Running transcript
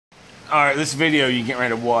Alright, this video you're getting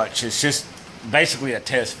ready to watch is just basically a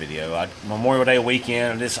test video. Memorial Day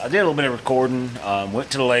weekend, I did a little bit of recording,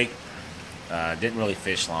 went to the lake, didn't really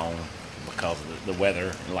fish long because of the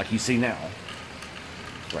weather, like you see now.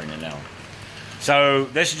 It's raining now. So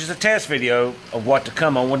this is just a test video of what to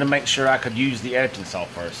come. I wanted to make sure I could use the editing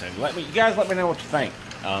software. So you guys let me know what you think.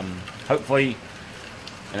 Hopefully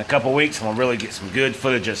in a couple weeks I'm gonna really get some good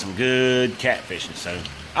footage of some good catfishing. So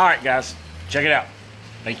alright guys, check it out.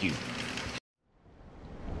 Thank you.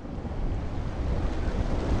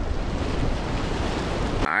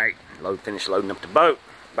 Alright, finished loading up the boat.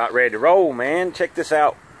 About ready to roll, man. Check this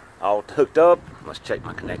out. All hooked up. Let's check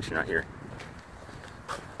my connection right here.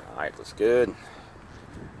 Alright, looks good.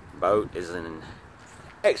 Boat is in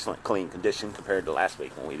excellent clean condition compared to last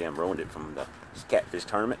week when we damn ruined it from the catfish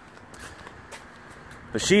tournament.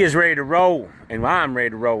 But she is ready to roll, and I'm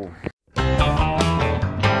ready to roll.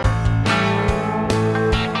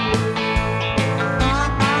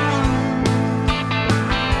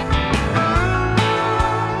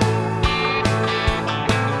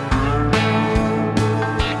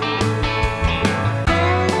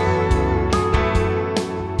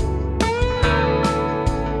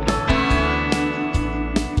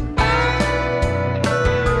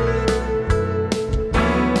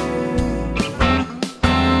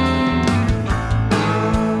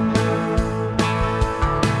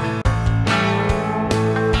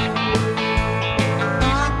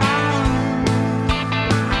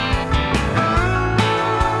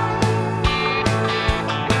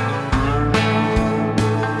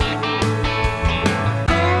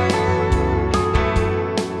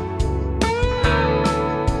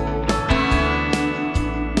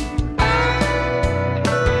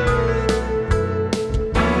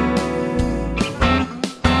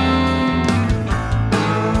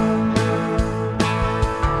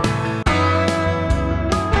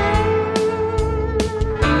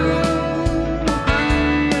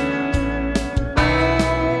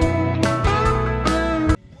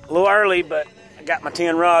 A little early, but I got my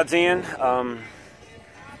 10 rods in. 1,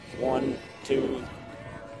 2,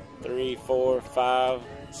 3, 4, 5,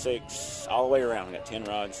 6, all the way around. I got 10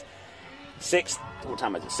 rods. What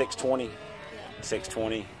time is it? 6:20.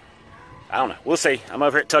 6:20. I don't know. We'll see. I'm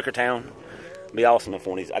over here at Tuckertown. It'll be awesome if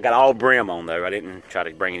one of these. I got all brim on though. I didn't try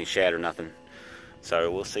to bring any shad or nothing.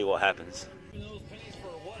 So we'll see what happens.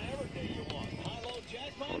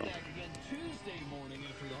 Hold on.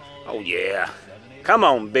 Oh yeah. Come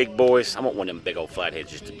on, big boys. I want one of them big old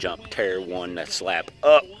flatheads just to jump, tear one, that slap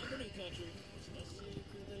up.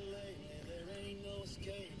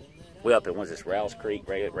 We up at, what's this, Rouse Creek,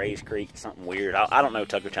 Ray's Creek, something weird. I don't know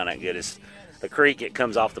Tuckertown that good. It's the creek, it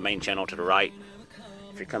comes off the main channel to the right.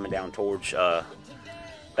 If you're coming down towards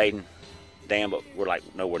Baden Dam, but we're like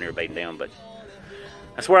nowhere near Baden Dam, but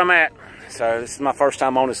that's where I'm at. So this is my first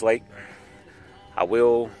time on this lake. I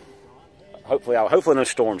will... Hopefully no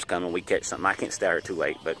storms coming. We catch something. I can't stay out too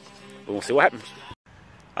late, but we'll see what happens.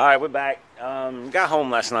 All right, we're back. Got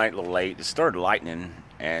home last night a little late. It started lightning,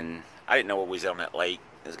 and I didn't know what we was on that lake.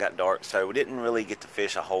 It got dark, so we didn't really get to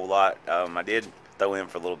fish a whole lot. I did throw in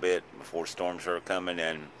for a little bit before storms started coming,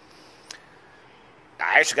 and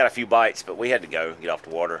I actually got a few bites, but we had to go get off the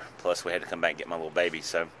water. Plus, we had to come back and get my little baby.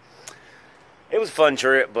 So it was a fun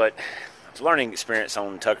trip, but it's a learning experience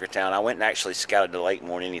on Tuckertown. I went and actually scouted the lake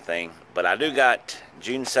more than anything. But I do got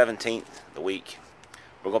June 17th, the week.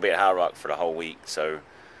 We're going to be at High Rock for the whole week. So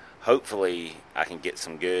hopefully I can get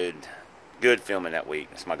some good filming that week.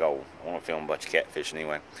 That's my goal. I want to film a bunch of catfish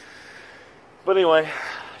anyway. But anyway,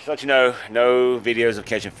 just to let you know, no videos of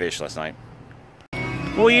catching fish last night.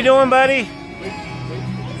 What are you doing, buddy?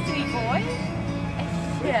 Sweet boy.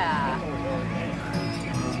 Yeah.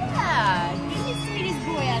 Yeah. He's the sweetest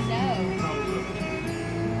boy I know.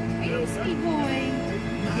 Are you a sweet boy?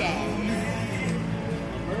 Yes.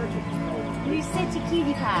 You're such a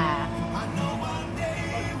cutie pie.